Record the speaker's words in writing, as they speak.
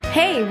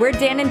Hey, we're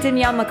Dan and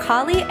Danielle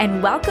McCauley,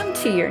 and welcome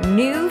to your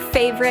new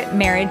favorite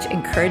marriage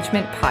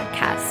encouragement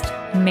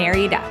podcast,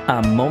 Married Up.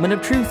 A moment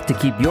of truth to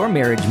keep your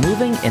marriage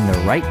moving in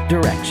the right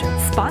direction.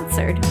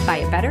 Sponsored by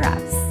A Better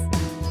Us.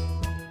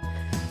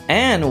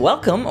 And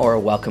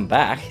welcome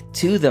back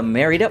to the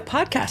Married Up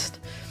podcast.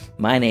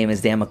 My name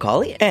is Dan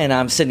McCauley, and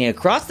I'm sitting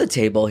across the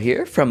table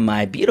here from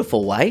my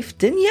beautiful wife,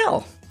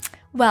 Danielle.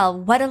 Well,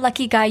 what a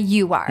lucky guy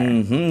you are.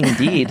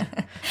 Indeed.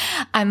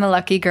 I'm a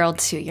lucky girl,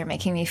 too. You're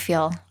making me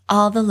feel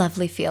all the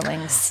lovely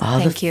feelings.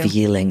 Thank you.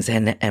 Feelings.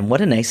 And what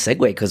a nice segue,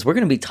 because we're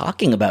going to be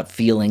talking about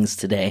feelings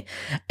today.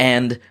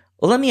 And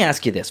let me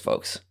ask you this,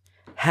 folks.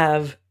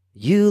 Have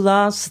you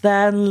lost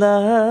that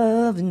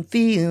love and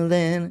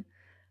feeling?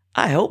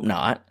 I hope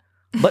not,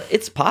 but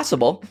it's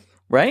possible,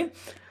 right?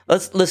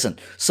 Let's listen.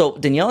 So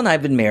Danielle and I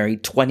have been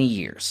married 20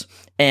 years.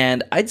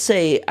 And I'd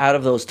say out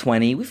of those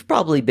 20, we've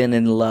probably been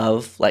in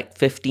love like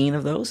 15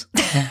 of those.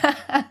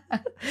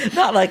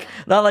 Not like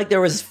there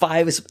was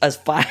five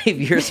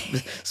years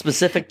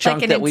specific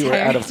chunk like that we were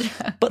out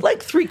of, but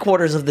like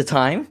 3/4 of the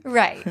time.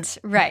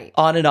 Right.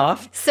 On and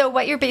off. So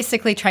what you're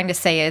basically trying to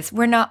say is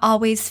we're not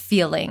always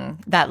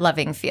feeling that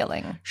loving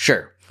feeling.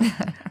 Sure.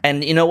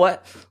 And you know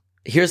what?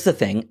 Here's the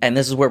thing, and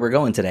this is where we're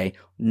going today.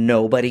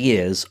 Nobody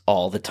is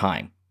all the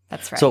time.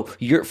 That's right. So,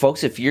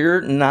 folks, if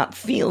you're not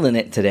feeling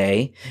it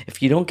today,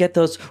 if you don't get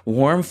those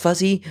warm,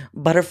 fuzzy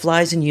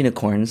butterflies and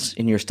unicorns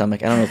in your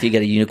stomach, I don't know if you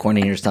get a unicorn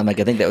in your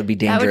stomach. I think that would be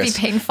dangerous.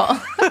 That would be painful.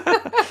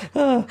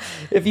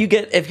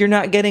 If you're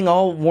not getting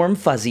all warm,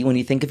 fuzzy when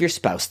you think of your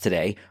spouse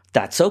today,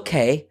 that's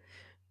okay.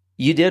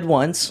 You did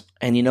once,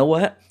 and you know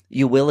what?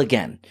 You will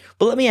again.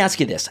 But let me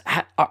ask you this.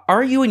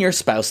 Are you and your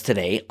spouse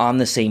today on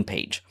the same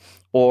page?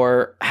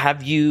 Or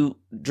have you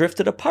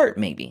drifted apart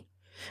maybe?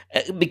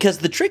 Because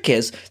the trick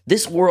is,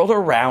 this world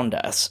around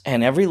us,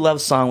 and every love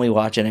song we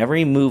watch, and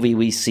every movie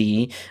we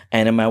see,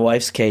 and in my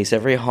wife's case,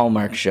 every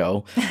Hallmark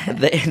show,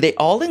 they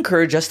all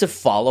encourage us to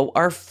follow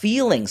our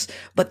feelings.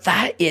 But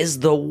that is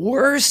the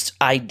worst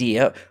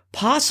idea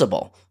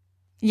possible.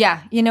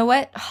 Yeah, you know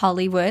what?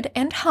 Hollywood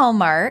and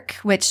Hallmark,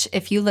 which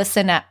if you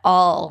listen at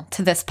all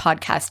to this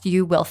podcast,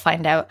 you will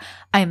find out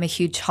I am a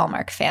huge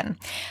Hallmark fan.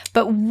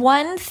 But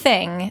one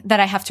thing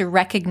that I have to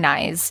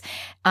recognize,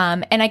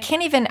 and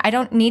I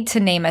don't need to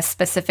name a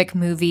specific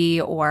movie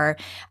or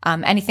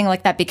anything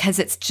like that because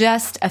it's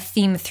just a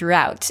theme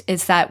throughout,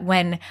 is that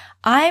when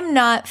I'm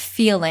not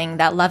feeling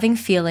that loving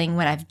feeling,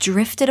 when I've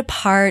drifted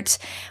apart,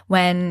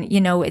 when,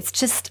 it's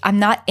just, I'm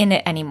not in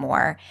it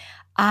anymore,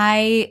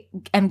 I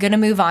am going to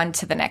move on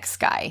to the next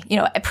guy.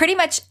 Pretty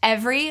much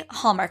every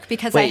Hallmark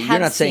because I have you're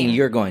not saying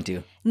you're going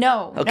to.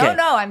 No, okay.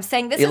 No. I'm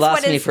saying this you is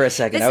lost what me is for a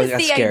second. This I is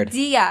the scared.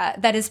 idea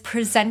that is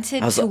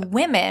presented to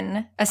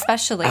women,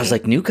 especially. I was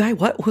like, new guy?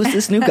 What? Who's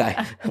this new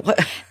guy?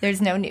 What?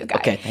 There's no new guy.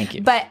 Okay, thank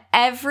you. But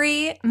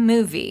every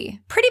movie,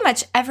 pretty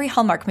much every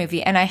Hallmark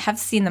movie, and I have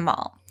seen them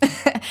all.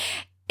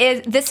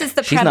 This is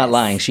the premise. She's not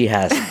lying. She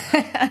has.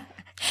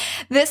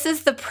 This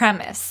is the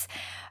premise.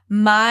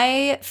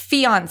 My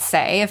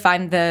fiance, if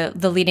I'm the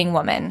leading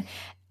woman,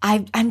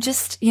 I'm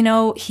just,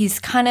 he's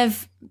kind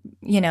of,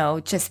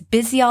 just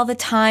busy all the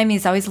time.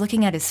 He's always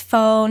looking at his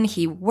phone.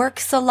 He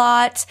works a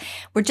lot.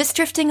 We're just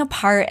drifting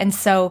apart. And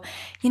so,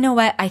 you know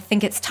what? I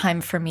think it's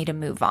time for me to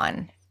move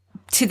on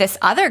to this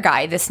other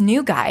guy, this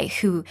new guy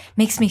who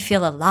makes me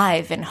feel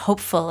alive and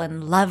hopeful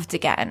and loved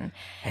again.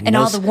 And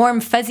all the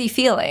warm, fuzzy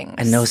feelings.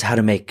 And knows how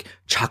to make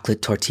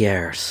chocolate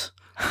tortillas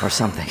or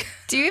something.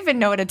 Do you even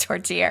know what a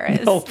tortilla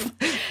is? No.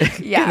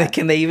 Yeah.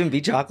 Can they even be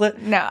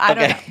chocolate? No, I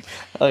don't know.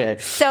 Okay.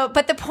 So,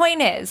 but the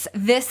point is,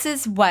 this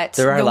is what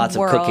there are lots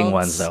world, of cooking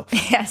ones, though.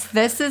 Yes,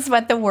 this is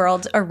what the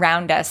world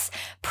around us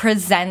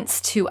presents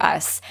to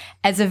us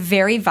as a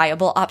very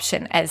viable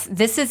option.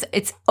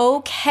 It's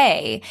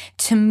okay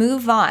to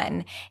move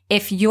on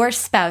if your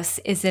spouse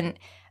isn't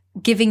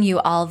giving you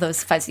all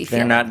those fuzzy feelings.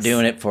 They're not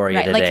doing it for you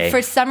today. Like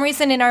for some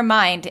reason in our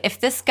mind, if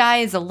this guy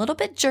is a little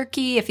bit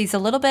jerky, if he's a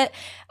little bit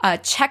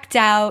checked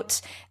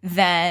out,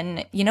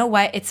 then you know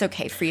what? It's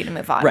okay for you to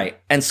move on. Right.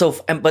 And so,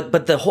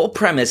 but the whole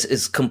premise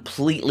is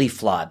completely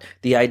flawed.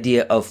 The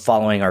idea of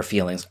following our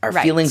feelings. Our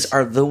feelings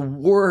are the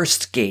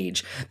worst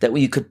gauge that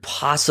we could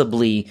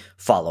possibly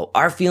follow.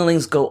 Our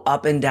feelings go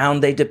up and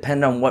down. They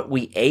depend on what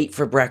we ate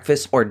for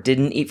breakfast or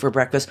didn't eat for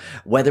breakfast,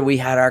 whether we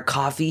had our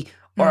coffee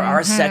or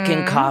our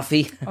second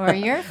coffee. Or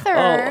your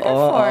third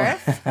or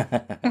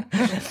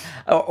fourth.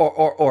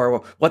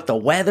 or what the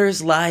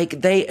weather's like.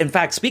 In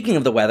fact, speaking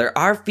of the weather,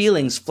 our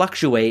feelings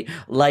fluctuate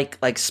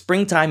like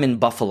springtime in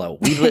Buffalo.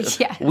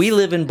 We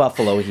live in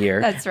Buffalo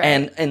here. That's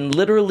right. And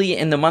literally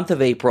in the month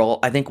of April,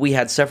 I think we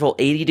had several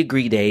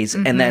 80-degree days,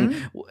 and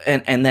then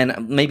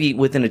maybe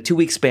within a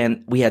 2-week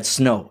span, we had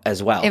snow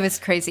as well. It was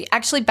crazy.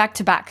 Actually, back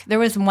to back. There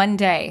was one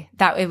day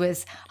that it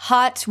was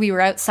hot. We were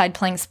outside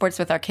playing sports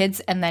with our kids,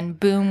 and then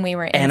boom, we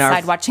were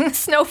inside watching the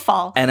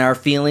snowfall. And our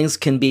feelings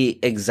can be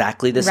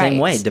exactly the same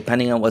way,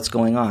 depending on what's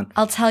going on.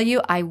 I'll tell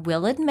you, I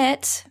will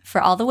admit, for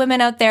all the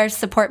women out there,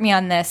 support me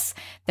on this,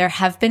 there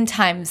have been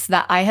times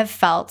that I have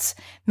felt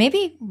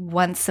maybe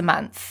once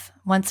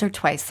or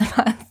twice a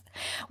month,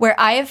 where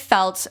I have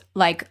felt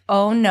like,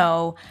 oh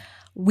no,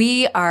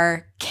 we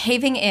are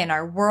caving in.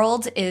 Our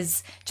world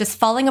is just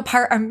falling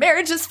apart. Our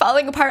marriage is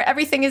falling apart.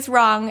 Everything is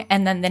wrong.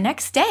 And then the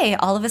next day,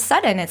 all of a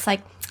sudden, it's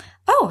like,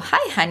 oh,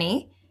 hi,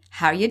 honey.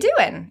 How you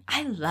doing?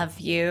 I love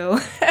you.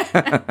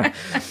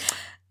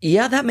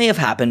 Yeah, that may have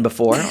happened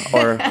before,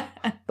 or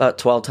about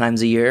 12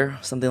 times a year,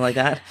 something like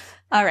that.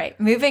 All right,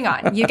 moving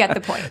on. You get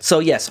the point. So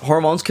yes,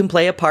 hormones can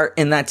play a part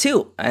in that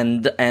too.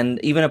 And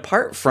even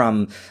apart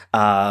from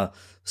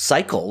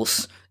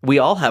cycles, we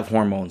all have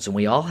hormones and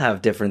we all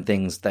have different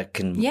things that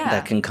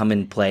can come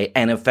in play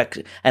and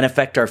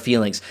affect our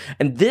feelings.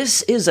 And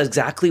this is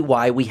exactly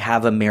why we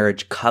have a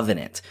marriage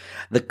covenant.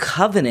 The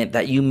covenant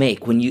that you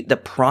make the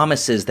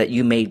promises that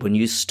you made when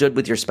you stood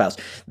with your spouse,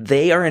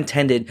 they are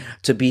intended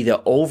to be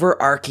the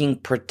overarching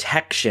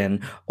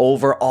protection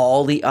over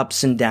all the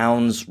ups and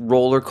downs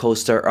roller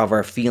coaster of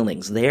our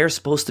feelings. They're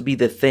supposed to be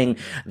the thing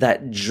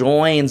that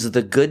joins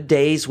the good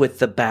days with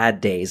the bad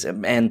days.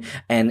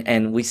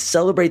 And we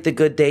celebrate the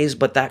good days,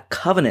 but that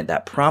covenant,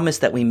 that promise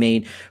that we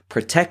made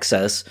protects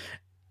us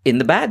in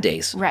the bad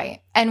days.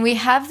 Right. And we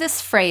have this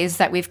phrase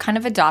that we've kind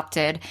of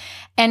adopted,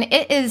 and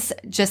it is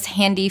just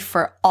handy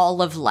for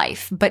all of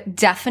life, but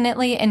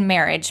definitely in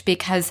marriage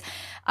because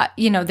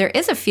there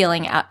is a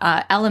feeling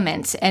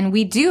element, and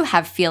we do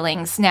have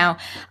feelings. Now,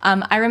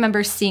 I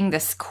remember seeing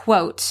this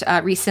quote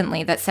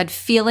recently that said,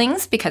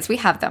 feelings, because we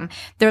have them,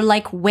 they're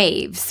like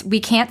waves. We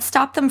can't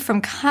stop them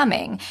from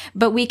coming,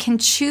 but we can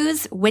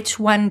choose which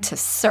one to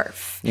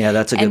surf. Yeah,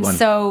 that's a good one. And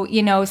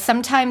so,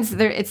 sometimes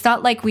it's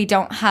not like we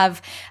don't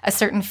have a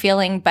certain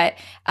feeling, but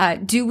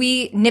do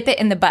we nip it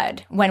in the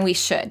bud when we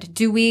should?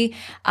 Do we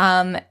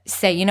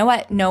say, you know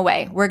what? No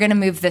way. We're going to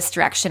move this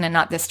direction and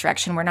not this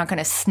direction. We're not going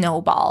to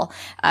snowball.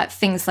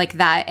 Things like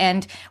that.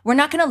 And we're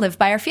not going to live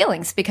by our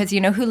feelings because you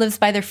know who lives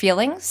by their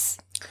feelings?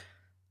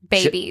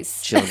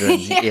 Babies. Children.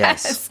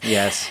 Yes.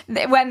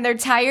 When they're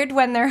tired,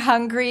 when they're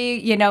hungry,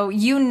 you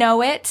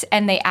know it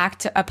and they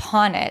act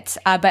upon it.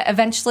 But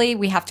eventually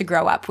we have to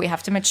grow up. We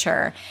have to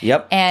mature.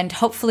 Yep. And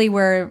hopefully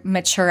we're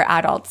mature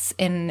adults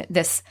in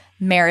this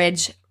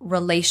marriage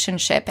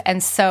relationship.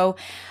 And so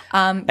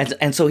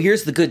and so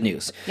here's the good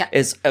news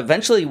is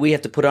eventually we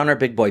have to put on our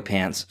big boy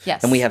pants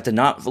and we have to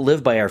not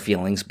live by our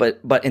feelings, but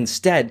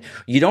instead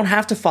you don't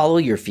have to follow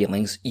your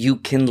feelings. You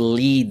can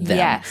lead them.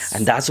 Yes.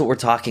 And that's what we're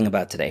talking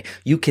about today.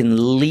 You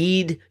can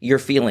lead your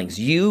feelings.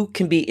 You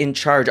can be in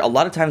charge. A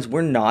lot of times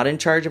we're not in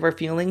charge of our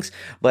feelings,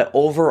 but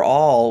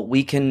overall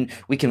we can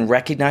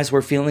recognize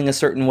we're feeling a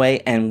certain way,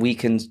 and we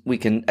can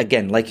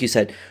again, like you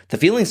said, the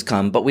feelings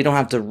come, but we don't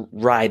have to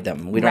ride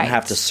them. We don't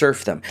have to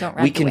surf them.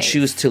 We can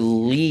choose to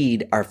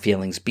lead our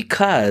feelings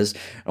because,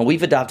 and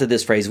we've adopted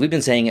this phrase, we've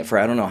been saying it for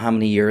I don't know how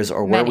many years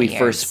or where we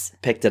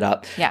first picked it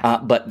up,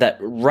 but that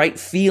right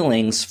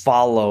feelings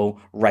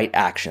follow right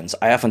actions.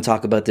 I often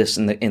talk about this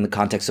in the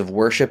context of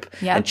worship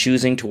and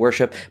choosing to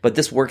worship, but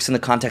this works in the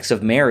context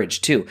of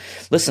marriage too.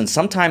 Listen,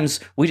 sometimes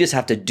we just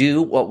have to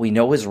do what we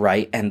know is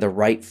right, and the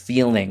right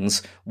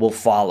feelings will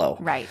follow.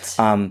 Right.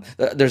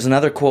 There's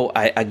another quote,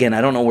 I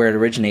don't know where it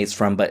originates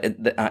from, but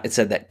it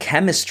said that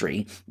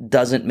chemistry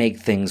doesn't make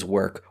things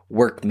work.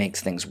 Work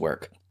makes things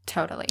work.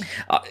 Totally.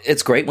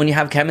 It's great when you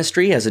have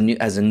chemistry as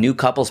a new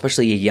couple,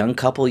 especially a young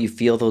couple. You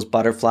feel those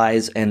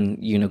butterflies and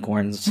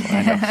unicorns.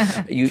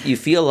 you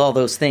feel all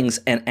those things,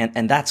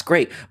 and that's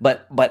great.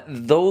 But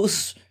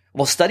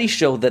studies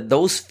show that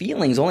those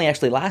feelings only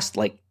actually last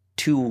like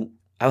 2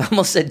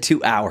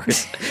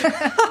 hours.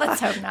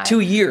 Let's hope not. 2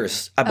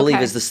 years, I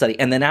believe, is the study.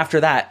 And then after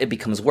that, it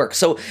becomes work.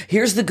 So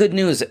here's the good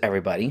news,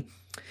 everybody.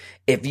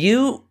 If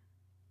you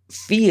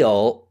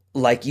feel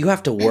like you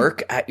have to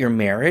work at your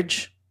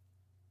marriage,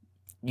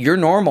 you're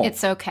normal.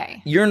 It's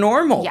okay. You're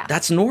normal. Yeah.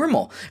 That's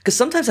normal. Because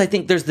sometimes I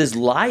think there's this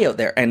lie out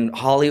there, and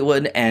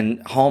Hollywood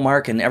and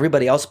Hallmark and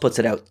everybody else puts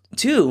it out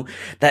too,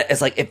 that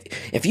it's like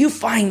if you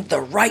find the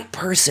right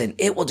person,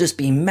 it will just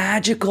be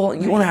magical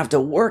and you won't have to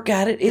work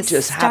at it. It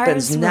just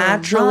happens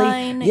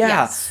naturally. Yeah.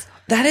 Yes.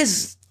 That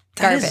is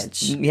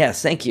garbage.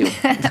 Yes, thank you.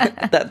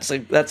 That's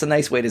a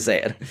nice way to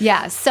say it.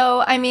 Yeah.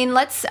 So, I mean,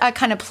 let's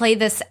kind of play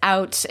this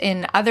out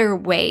in other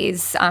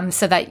ways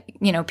so that,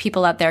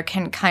 people out there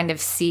can kind of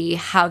see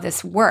how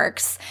this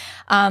works.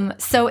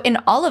 So in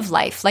all of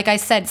life, like I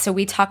said, so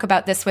we talk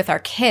about this with our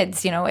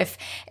kids,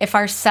 if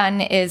our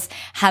son is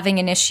having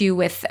an issue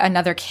with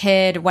another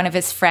kid, one of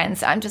his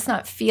friends, I'm just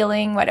not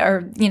feeling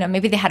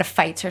maybe they had a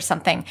fight or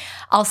something.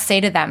 I'll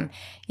say to them,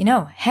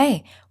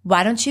 hey,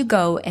 why don't you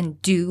go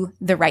and do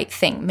the right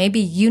thing?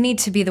 Maybe you need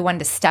to be the one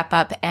to step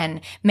up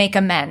and make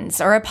amends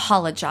or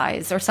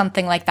apologize or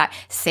something like that.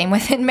 Same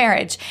within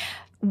marriage.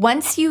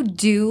 Once you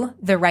do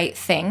the right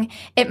thing,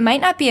 it might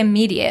not be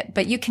immediate,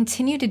 but you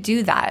continue to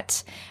do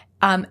that.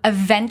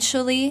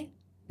 Eventually,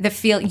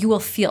 you will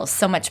feel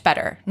so much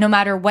better, no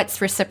matter what's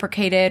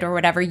reciprocated or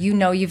whatever.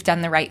 You've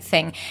done the right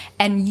thing,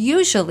 and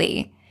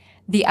usually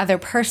the other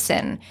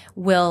person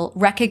will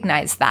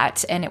recognize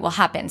that, and it will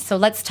happen. So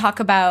let's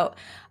talk about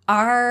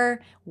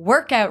our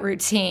workout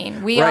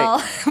routine. We Right.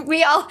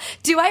 all,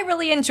 do I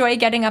really enjoy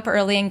getting up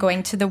early and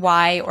going to the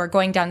Y or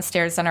going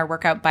downstairs on our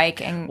workout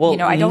bike? And, Well,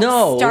 I don't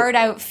no. start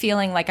out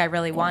feeling like I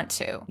really want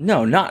to.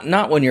 No,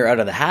 not when you're out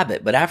of the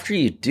habit, but after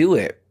you do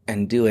it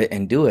and do it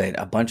and do it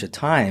a bunch of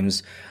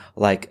times,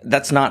 like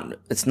it's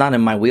not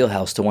in my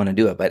wheelhouse to want to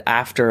do it. But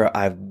after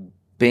I've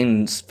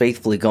been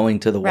faithfully going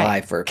to the Y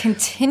for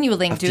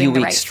continually a doing few the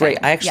weeks right straight,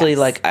 thing. I actually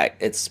Yes.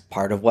 it's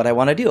part of what I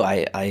want to do.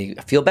 I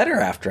feel better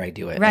after I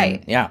do it.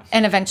 Right. And, yeah.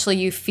 And eventually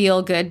you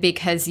feel good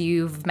because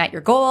you've met your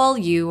goal.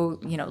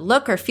 You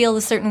look or feel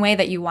a certain way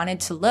that you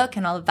wanted to look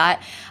and all of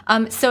that.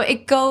 So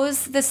it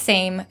goes the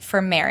same for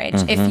marriage.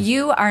 Mm-hmm. If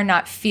you are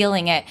not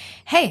feeling it,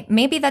 hey,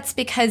 maybe that's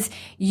because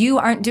you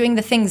aren't doing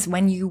the things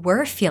when you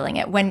were feeling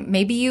it. When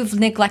maybe you've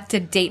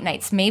neglected date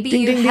nights. Maybe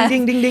Ding, you ding, have,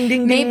 ding, ding, ding,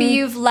 ding, maybe ding.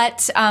 you've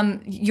let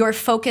your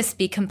focus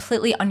be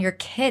completely on your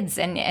kids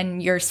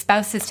and your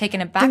spouse has taken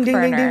a back Ding, ding,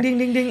 ding, burner. ding,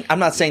 ding, ding, ding. I'm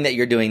not saying that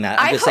you're doing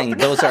that. I'm I just saying hope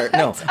those are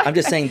I'm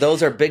just saying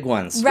those are big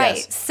ones. Right.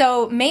 Yes.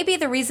 So maybe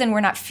the reason we're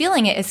not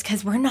feeling it is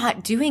because we're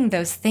not doing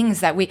those things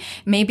that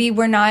maybe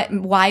we're not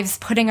wives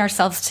putting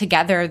ourselves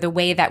together the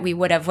way that we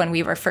would have when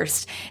we were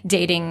first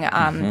dating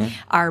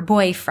our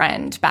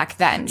boyfriend back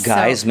then.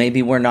 Guys, So,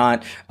 maybe we're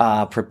not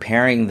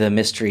preparing the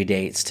mystery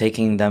dates,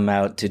 taking them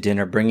out to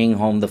dinner, bringing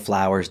home the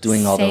flowers,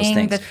 doing all those saying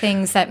things. the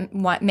things that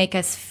make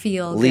us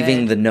feel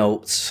Leaving good. the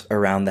notes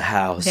around the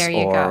house There you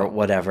or go.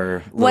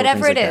 whatever. little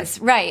Whatever things it like is,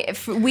 right.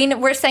 If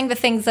we're saying the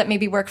things that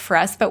maybe work for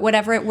us, but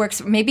whatever it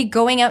works, maybe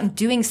going out and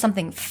doing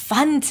something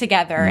fun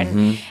together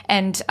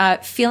and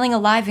feeling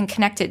alive and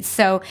connected.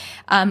 So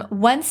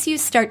once you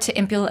start to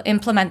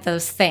implement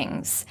those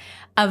things,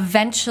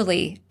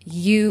 eventually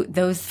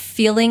those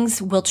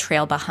feelings will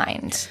trail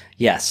behind.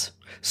 Yes.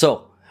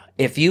 So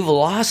if you've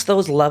lost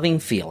those loving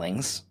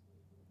feelings,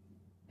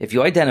 if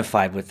you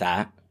identified with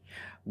that,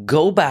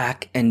 go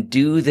back and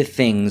do the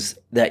things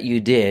that you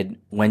did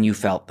when you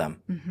felt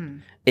them.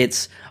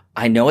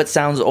 I know it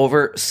sounds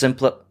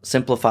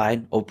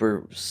simplified,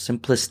 over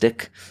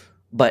simplistic,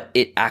 but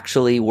it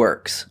actually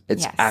works.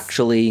 It's Yes.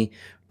 actually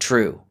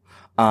true.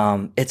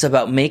 It's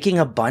about making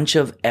a bunch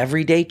of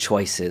everyday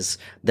choices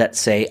that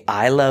say,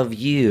 I love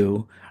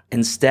you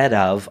instead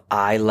of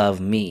I love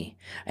me.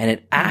 And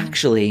it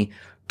actually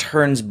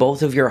turns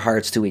both of your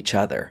hearts to each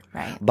other.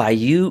 Right. By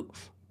you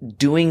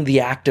doing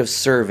the act of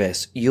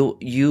service, you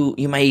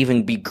might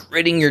even be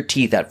gritting your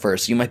teeth at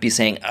first. You might be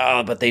saying,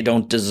 oh, but they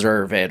don't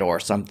deserve it or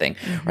something,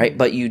 right?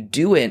 But you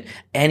do it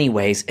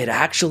anyways. It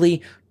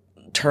actually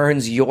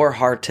turns your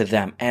heart to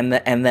them. And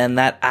then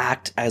that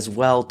act as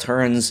well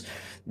turns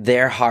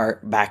their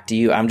heart back to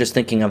you. I'm just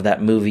thinking of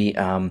that movie,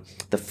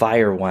 the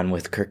Fire one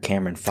with Kirk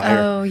Cameron.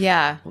 Oh,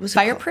 yeah. What was it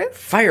Fireproof? called?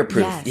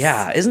 Fireproof. Yes.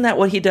 Yeah. Isn't that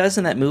what he does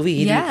in that movie?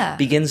 He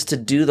begins to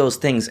do those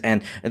things,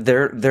 and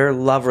their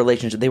love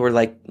relationship, they were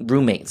like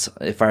roommates,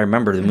 if I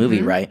remember the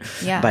movie right,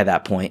 Yeah. by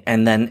that point.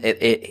 And then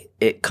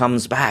it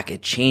comes back.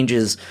 It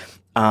changes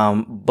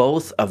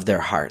both of their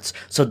hearts.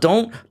 So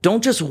don't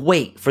just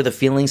wait for the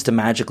feelings to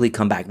magically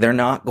come back. They're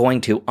not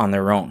going to on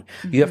their own.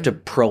 You have to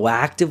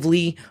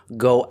proactively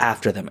go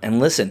after them.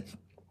 And listen,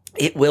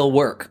 it will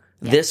work.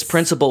 Yes. This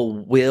principle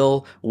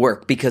will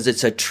work because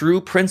it's a true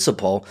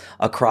principle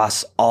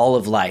across all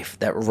of life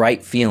that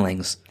right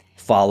feelings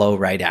follow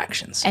right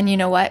actions. And you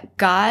know what?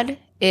 God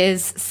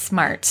is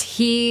smart.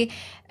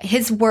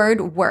 His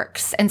word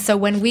works. And so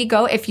when we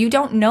go, if you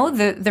don't know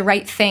the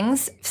right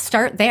things,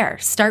 start there.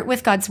 Start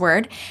with God's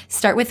word.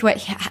 Start with what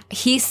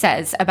he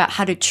says about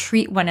how to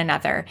treat one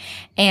another.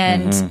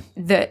 And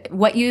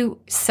what you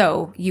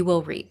sow, you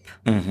will reap.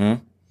 Mm-hmm.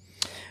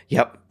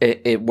 Yep,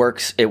 it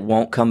works. It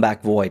won't come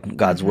back void,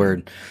 God's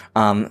word.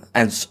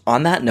 And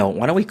on that note,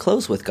 why don't we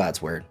close with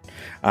God's word?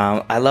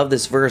 I love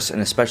this verse,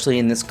 and especially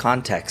in this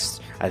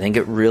context, I think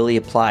it really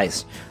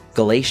applies.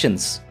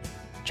 Galatians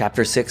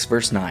chapter 6,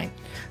 verse 9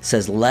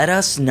 says, "Let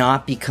us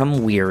not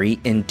become weary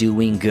in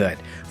doing good,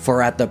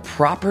 for at the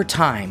proper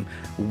time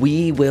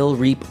we will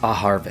reap a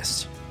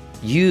harvest."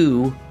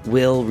 You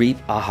will reap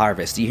a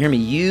harvest. Do you hear me?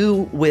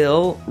 You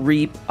will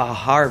reap a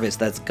harvest.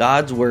 That's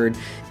God's word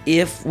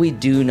if we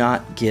do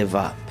not give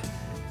up.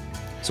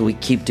 So we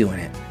keep doing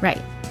it.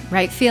 Right.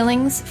 Right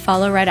feelings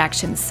follow right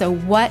actions. So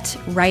what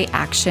right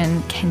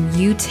action can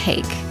you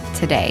take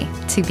today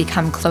to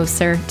become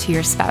closer to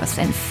your spouse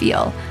and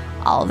feel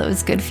all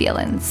those good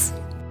feelings?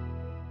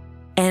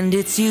 And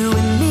it's you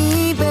and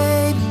me,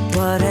 babe,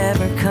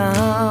 whatever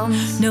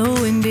comes.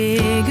 Knowing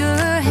bigger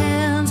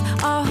hands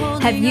are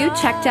holding. Have you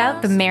checked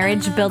out the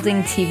marriage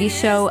building TV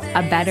show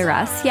A Better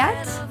Us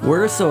yet?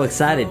 We're so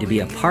excited to be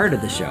a part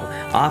of the show,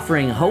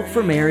 offering hope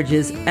for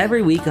marriages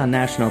every week on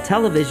national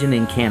television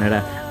in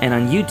Canada and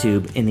on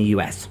YouTube in the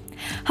US.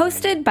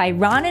 Hosted by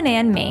Ron and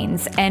Ann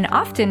Maines and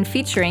often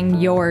featuring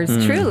yours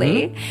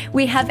truly,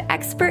 we have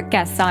expert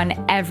guests on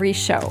every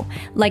show,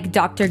 like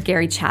Dr.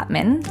 Gary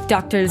Chapman,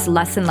 Doctors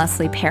Les and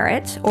Leslie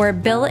Parrott, or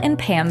Bill and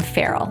Pam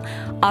Farrell,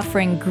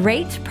 offering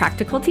great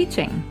practical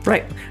teaching.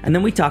 Right. And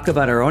then we talk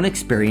about our own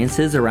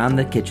experiences around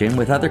the kitchen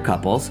with other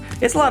couples.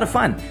 It's a lot of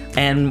fun,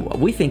 and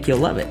we think you'll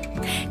love it.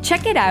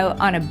 Check it out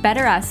on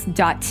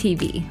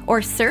abetterus.tv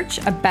or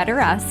search A Better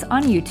Us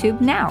on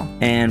YouTube now.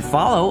 And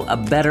follow A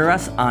Better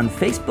Us on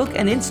Facebook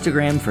and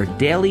Instagram for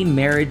daily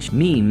marriage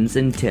memes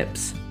and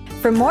tips.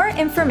 For more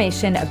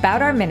information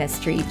about our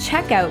ministry,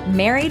 check out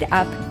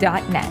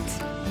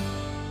marriedup.net.